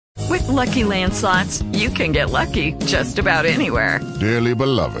Lucky Land Slots, you can get lucky just about anywhere. Dearly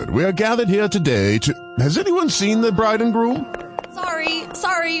beloved, we are gathered here today to... Has anyone seen the bride and groom?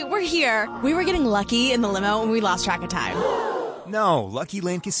 Sorry, we're here. We were getting lucky in the limo and we lost track of time. No, Lucky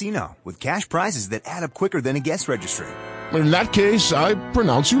Land Casino, with cash prizes that add up quicker than a guest registry. In that case, I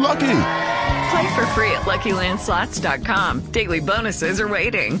pronounce you lucky. Play for free at LuckyLandSlots.com. Daily bonuses are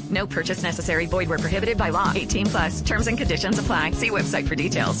waiting. No purchase necessary. Void where prohibited by law. 18+. Terms and conditions apply. See website for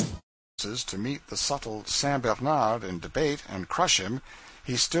details. To meet the subtle Saint Bernard in debate and crush him,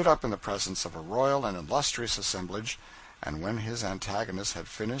 he stood up in the presence of a royal and illustrious assemblage, and when his antagonist had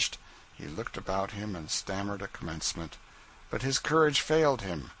finished, he looked about him and stammered a commencement. But his courage failed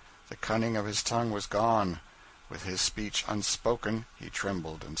him. The cunning of his tongue was gone. With his speech unspoken, he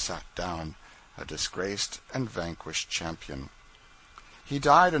trembled and sat down, a disgraced and vanquished champion. He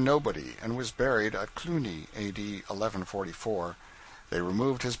died a nobody, and was buried at Cluny, A.D. 1144. They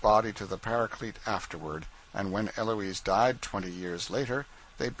removed his body to the Paraclete afterward, and when Eloise died 20 years later,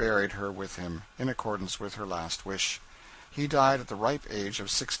 they buried her with him, in accordance with her last wish. He died at the ripe age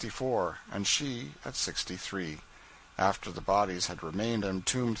of 64, and she at 63. After the bodies had remained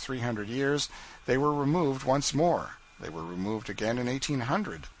entombed 300 years, they were removed once more. They were removed again in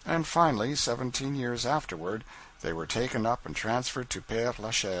 1800, and finally, 17 years afterward, they were taken up and transferred to Père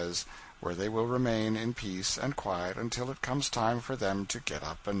Lachaise, where they will remain in peace and quiet until it comes time for them to get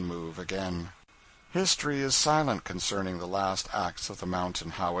up and move again. History is silent concerning the last acts of the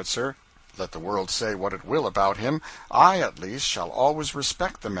Mountain Howitzer. Let the world say what it will about him, I at least shall always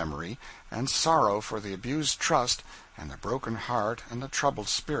respect the memory, and sorrow for the abused trust, and the broken heart, and the troubled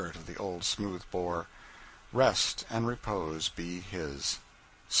spirit of the old smooth-bore. Rest and repose be his.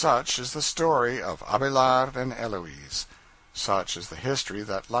 Such is the story of Abelard and Eloise. Such is the history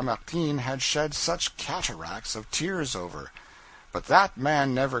that Lamartine had shed such cataracts of tears over. But that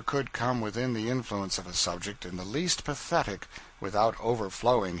man never could come within the influence of a subject in the least pathetic without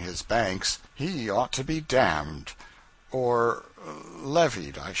overflowing his banks. He ought to be damned, or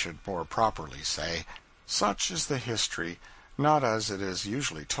levied, I should more properly say. Such is the history, not as it is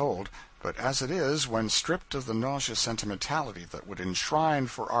usually told, but as it is when stripped of the nauseous sentimentality that would enshrine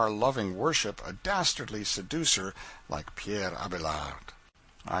for our loving worship a dastardly seducer like Pierre Abelard.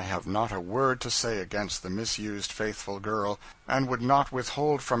 I have not a word to say against the misused faithful girl, and would not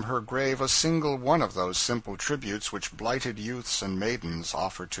withhold from her grave a single one of those simple tributes which blighted youths and maidens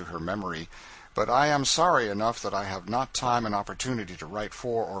offered to her memory, but I am sorry enough that I have not time and opportunity to write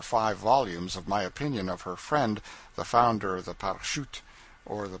 4 or 5 volumes of my opinion of her friend, the founder of the Parachute,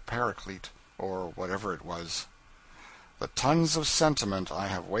 or the Paraclete, or whatever it was. The tons of sentiment I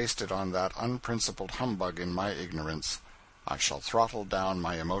have wasted on that unprincipled humbug in my ignorance. I shall throttle down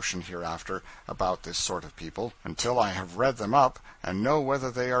my emotion hereafter about this sort of people, until I have read them up, and know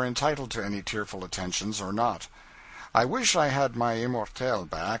whether they are entitled to any tearful attentions or not. I wish I had my Immortelle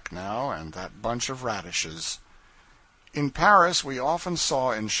back, now, and that bunch of radishes. In Paris we often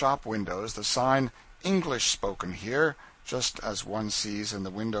saw in shop windows the sign, English spoken here, just as one sees in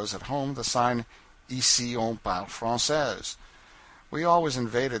the windows at home the sign, Ici on parle française. We always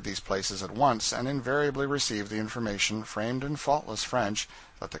invaded these places at once, and invariably received the information, framed in faultless French,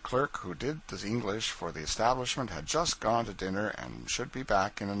 that the clerk who did the English for the establishment had just gone to dinner and should be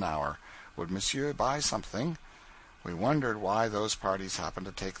back in an hour. Would monsieur buy something? We wondered why those parties happened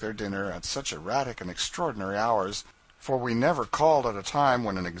to take their dinner at such erratic and extraordinary hours, for we never called at a time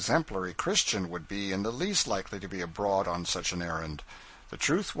when an exemplary Christian would be in the least likely to be abroad on such an errand. The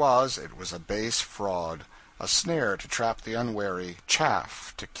truth was, it was a base fraud, a snare to trap the unwary,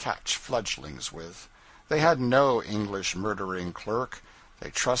 chaff to catch fledglings with. They had no English murdering clerk.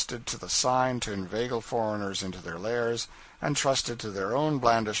 They trusted to the sign to inveigle foreigners into their lairs, and trusted to their own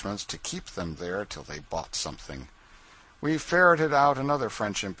blandishments to keep them there till they bought something. We ferreted out another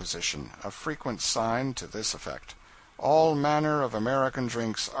French imposition, a frequent sign to this effect: all manner of American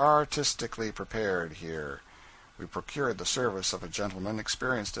drinks artistically prepared here. We procured the service of a gentleman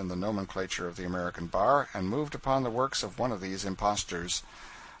experienced in the nomenclature of the American bar, and moved upon the works of one of these impostors.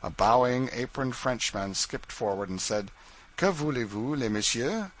 A bowing, aproned Frenchman skipped forward and said, "Que voulez-vous, les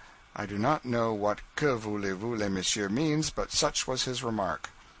messieurs?" I do not know what "Que voulez-vous, les messieurs" means, but such was his remark.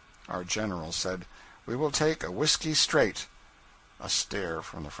 Our general said, "We will take a whiskey straight." A stare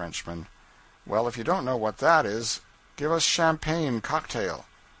from the Frenchman. "Well, if you don't know what that is, give us champagne cocktail."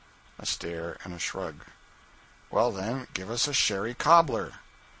 A stare and a shrug. "Well, then, give us a sherry cobbler."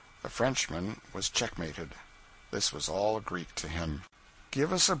 The Frenchman was checkmated. This was all Greek to him.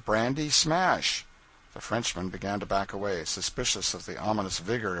 "Give us a brandy smash." The Frenchman began to back away, suspicious of the ominous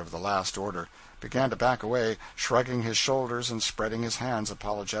vigor of the last order, began to back away, shrugging his shoulders and spreading his hands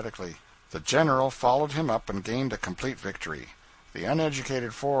apologetically. The General followed him up and gained a complete victory. The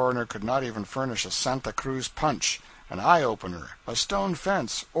uneducated foreigner could not even furnish a Santa Cruz punch, an eye-opener, a stone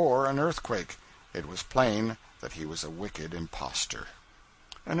fence, or an earthquake. It was plain that he was a wicked impostor.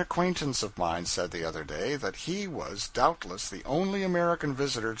 An acquaintance of mine said the other day that he was doubtless the only American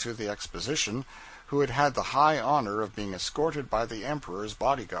visitor to the exposition who had had the high honor of being escorted by the Emperor's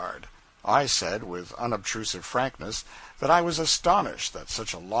bodyguard. I said, with unobtrusive frankness, that I was astonished that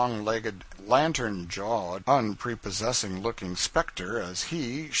such a long-legged, lantern-jawed, unprepossessing-looking spectre as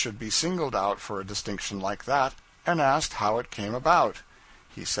he should be singled out for a distinction like that, and asked how it came about.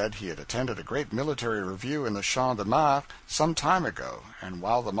 He said he had attended a great military review in the Champ de Mars some time ago, and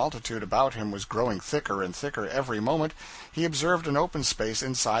while the multitude about him was growing thicker and thicker every moment, he observed an open space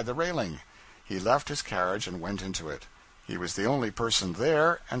inside the railing. He left his carriage and went into it. He was the only person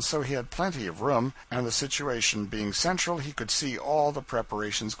there, and so he had plenty of room, and the situation being central, he could see all the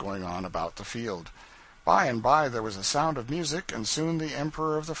preparations going on about the field. By and by there was a sound of music, and soon the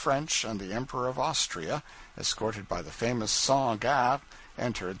Emperor of the French and the Emperor of Austria, escorted by the famous Saint-Gall,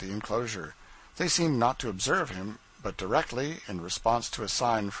 entered the enclosure. They seemed not to observe him, but directly, in response to a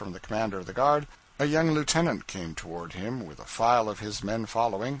sign from the commander of the guard, a young lieutenant came toward him with a file of his men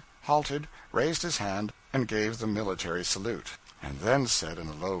following, halted, raised his hand, and gave the military salute, and then said in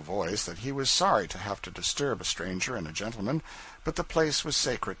a low voice that he was sorry to have to disturb a stranger and a gentleman, but the place was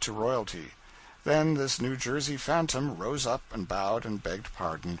sacred to royalty. Then this New Jersey phantom rose up and bowed and begged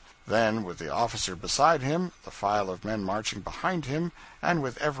pardon. Then, with the officer beside him, the file of men marching behind him, and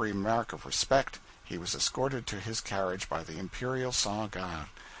with every mark of respect, he was escorted to his carriage by the Imperial Saint-Gall.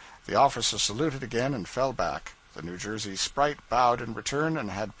 The officer saluted again and fell back. The New Jersey sprite bowed in return, and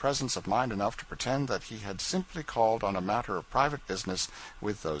had presence of mind enough to pretend that he had simply called on a matter of private business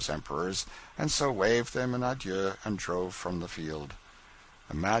with those emperors, and so waved them an adieu and drove from the field.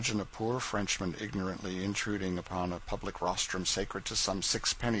 Imagine a poor Frenchman ignorantly intruding upon a public rostrum sacred to some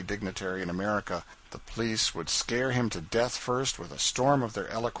sixpenny dignitary in America. The police would scare him to death first with a storm of their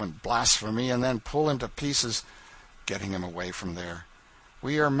eloquent blasphemy, and then pull him to pieces, getting him away from there.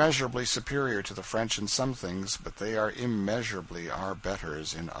 We are measurably superior to the French in some things, but they are immeasurably our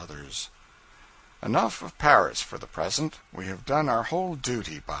betters in others. Enough of Paris for the present. We have done our whole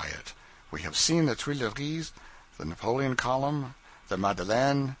duty by it. We have seen the Tuileries, the Napoleon Column, the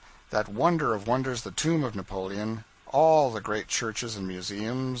Madeleine, that wonder of wonders, the tomb of Napoleon, all the great churches and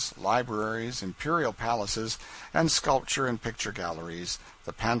museums, libraries, imperial palaces, and sculpture and picture galleries,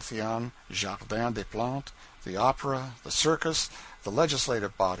 the Pantheon, Jardin des Plantes, the opera, the circus, the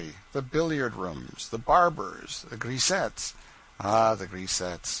legislative body, the billiard rooms, the barbers, the grisettes. Ah, the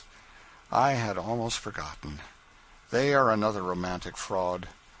grisettes. I had almost forgotten. They are another romantic fraud.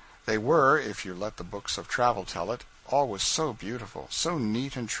 They were, if you let the books of travel tell it, always so beautiful, so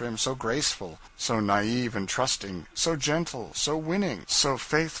neat and trim, so graceful, so naive and trusting, so gentle, so winning, so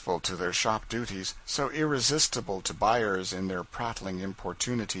faithful to their shop duties, so irresistible to buyers in their prattling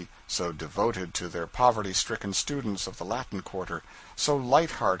importunity, so devoted to their poverty-stricken students of the Latin Quarter, so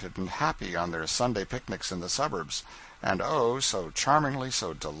light-hearted and happy on their Sunday picnics in the suburbs, and oh, so charmingly,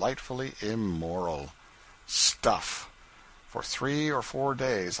 so delightfully immoral. Stuff! For 3 or 4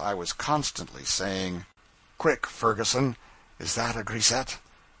 days I was constantly saying, "Quick, Ferguson, is that a grisette?"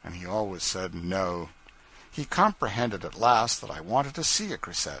 And he always said no. He comprehended at last that I wanted to see a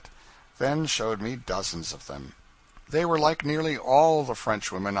grisette, then showed me dozens of them. They were like nearly all the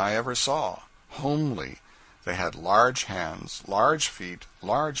Frenchwomen I ever saw, homely. They had large hands, large feet,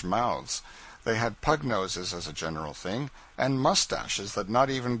 large mouths. They had pug noses as a general thing, and mustaches that not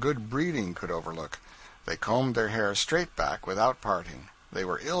even good breeding could overlook. They combed their hair straight back without parting. They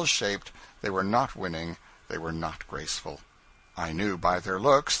were ill-shaped, they were not winning, they were not graceful. I knew by their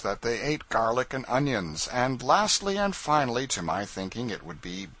looks that they ate garlic and onions, and lastly and finally, to my thinking, it would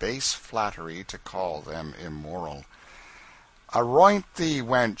be base flattery to call them immoral. Aroint thee,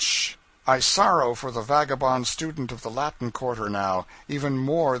 wench! I sorrow for the vagabond student of the Latin Quarter now, even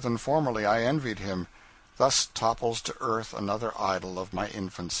more than formerly I envied him. Thus topples to earth another idol of my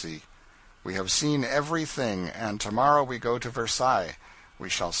infancy. We have seen everything, and tomorrow we go to Versailles. We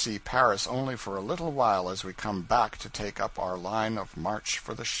shall see Paris only for a little while as we come back to take up our line of march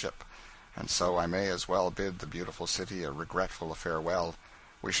for the ship, and so I may as well bid the beautiful city a regretful farewell.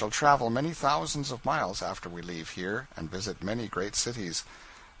 We shall travel many thousands of miles after we leave here, and visit many great cities,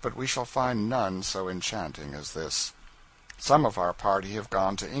 but we shall find none so enchanting as this. Some of our party have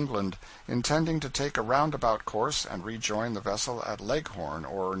gone to England, intending to take a roundabout course and rejoin the vessel at Leghorn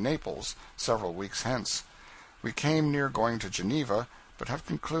or Naples several weeks hence. We came near going to Geneva, but have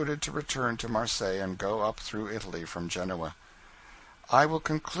concluded to return to Marseilles and go up through Italy from Genoa. I will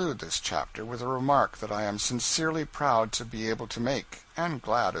conclude this chapter with a remark that I am sincerely proud to be able to make, and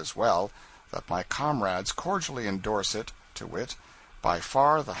glad as well that my comrades cordially endorse it, to wit, by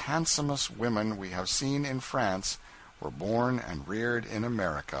far the handsomest women we have seen in France were born and reared in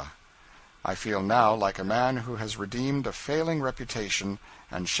America. I feel now like a man who has redeemed a failing reputation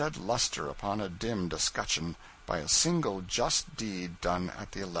and shed luster upon a dimmed escutcheon by a single just deed done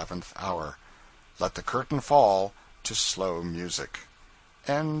at the 11th hour. Let the curtain fall to slow music.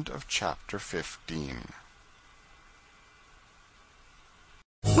 End of chapter 15.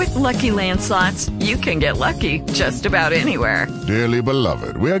 With Lucky Land Slots, you can get lucky just about anywhere. Dearly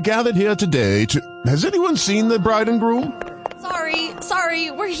beloved, we are gathered here today to... Has anyone seen the bride and groom? Sorry,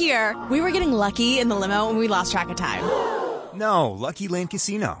 we're here. We were getting lucky in the limo and we lost track of time. No, Lucky Land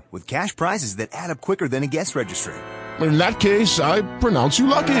Casino, with cash prizes that add up quicker than a guest registry. In that case, I pronounce you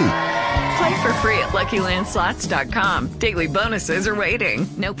lucky. Play for free at LuckyLandSlots.com. Daily bonuses are waiting.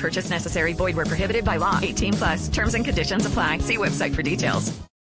 No purchase necessary. Void where prohibited by law. 18+. Terms and conditions apply. See website for details.